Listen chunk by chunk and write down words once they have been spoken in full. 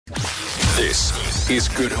This is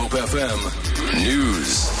Good Hope FM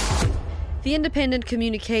News. The Independent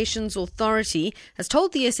Communications Authority has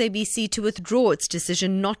told the SABC to withdraw its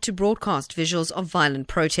decision not to broadcast visuals of violent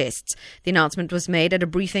protests. The announcement was made at a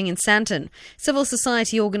briefing in Sandton. Civil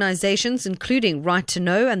society organizations, including Right to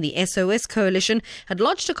Know and the SOS Coalition, had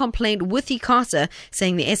lodged a complaint with ICASA,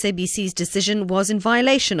 saying the SABC's decision was in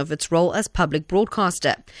violation of its role as public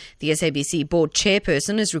broadcaster. The SABC board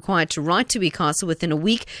chairperson is required to write to ICASA within a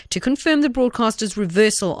week to confirm the broadcaster's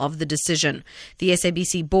reversal of the decision. The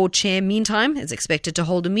SABC board chair, meantime, is expected to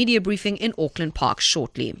hold a media briefing in Auckland Park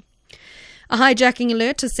shortly. A hijacking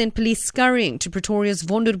alert has sent police scurrying to Pretoria's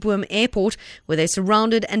Wonderboom Airport, where they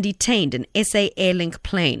surrounded and detained an SA Airlink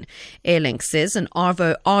plane. Airlink says an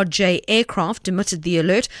Arvo RJ aircraft emitted the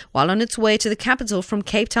alert while on its way to the capital from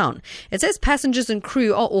Cape Town. It says passengers and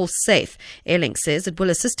crew are all safe. Airlink says it will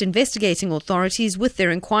assist investigating authorities with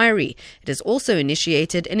their inquiry. It has also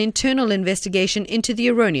initiated an internal investigation into the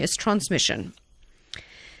erroneous transmission.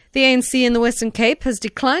 The ANC in the Western Cape has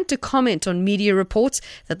declined to comment on media reports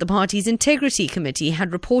that the party's Integrity Committee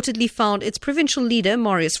had reportedly found its provincial leader,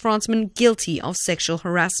 Marius Fransman, guilty of sexual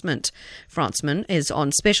harassment. Fransman is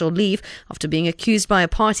on special leave after being accused by a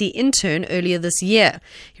party intern earlier this year.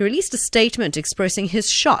 He released a statement expressing his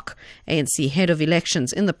shock. ANC head of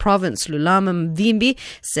elections in the province, Lulama Mvimbi,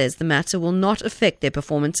 says the matter will not affect their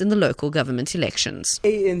performance in the local government elections.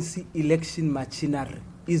 ANC election machinery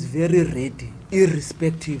is very ready,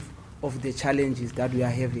 irrespective of the challenges that we are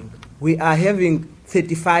having. We are having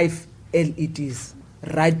 35 LEDs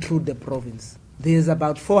right through the province. There's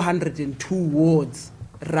about 402 wards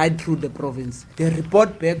right through the province. The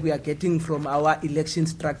report back we are getting from our election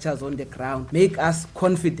structures on the ground make us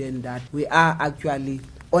confident that we are actually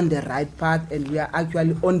on the right path and we are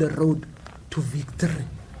actually on the road to victory.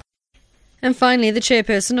 And finally, the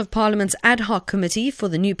chairperson of Parliament's ad hoc committee for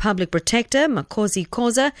the new public protector, Makosi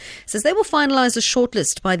Khoza, says they will finalise a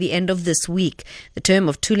shortlist by the end of this week. The term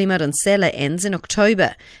of Thuli Madonsela ends in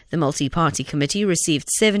October. The multi-party committee received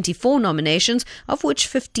 74 nominations, of which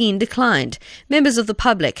 15 declined. Members of the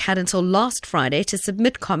public had until last Friday to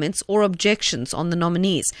submit comments or objections on the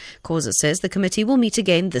nominees. Khoza says the committee will meet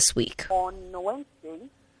again this week. On Wednesday,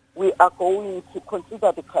 we are going to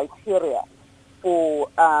consider the criteria for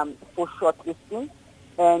shortlisting,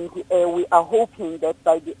 and we are hoping that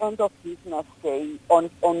by the end of business day on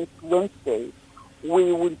Wednesday,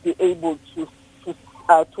 we will be able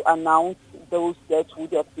to announce those that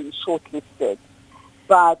would have been shortlisted.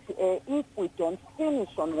 But if we don't finish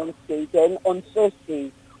on Wednesday, then on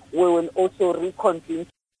Thursday we will also reconvene.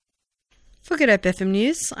 For Good Hope FM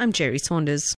News, I'm Jerry Saunders.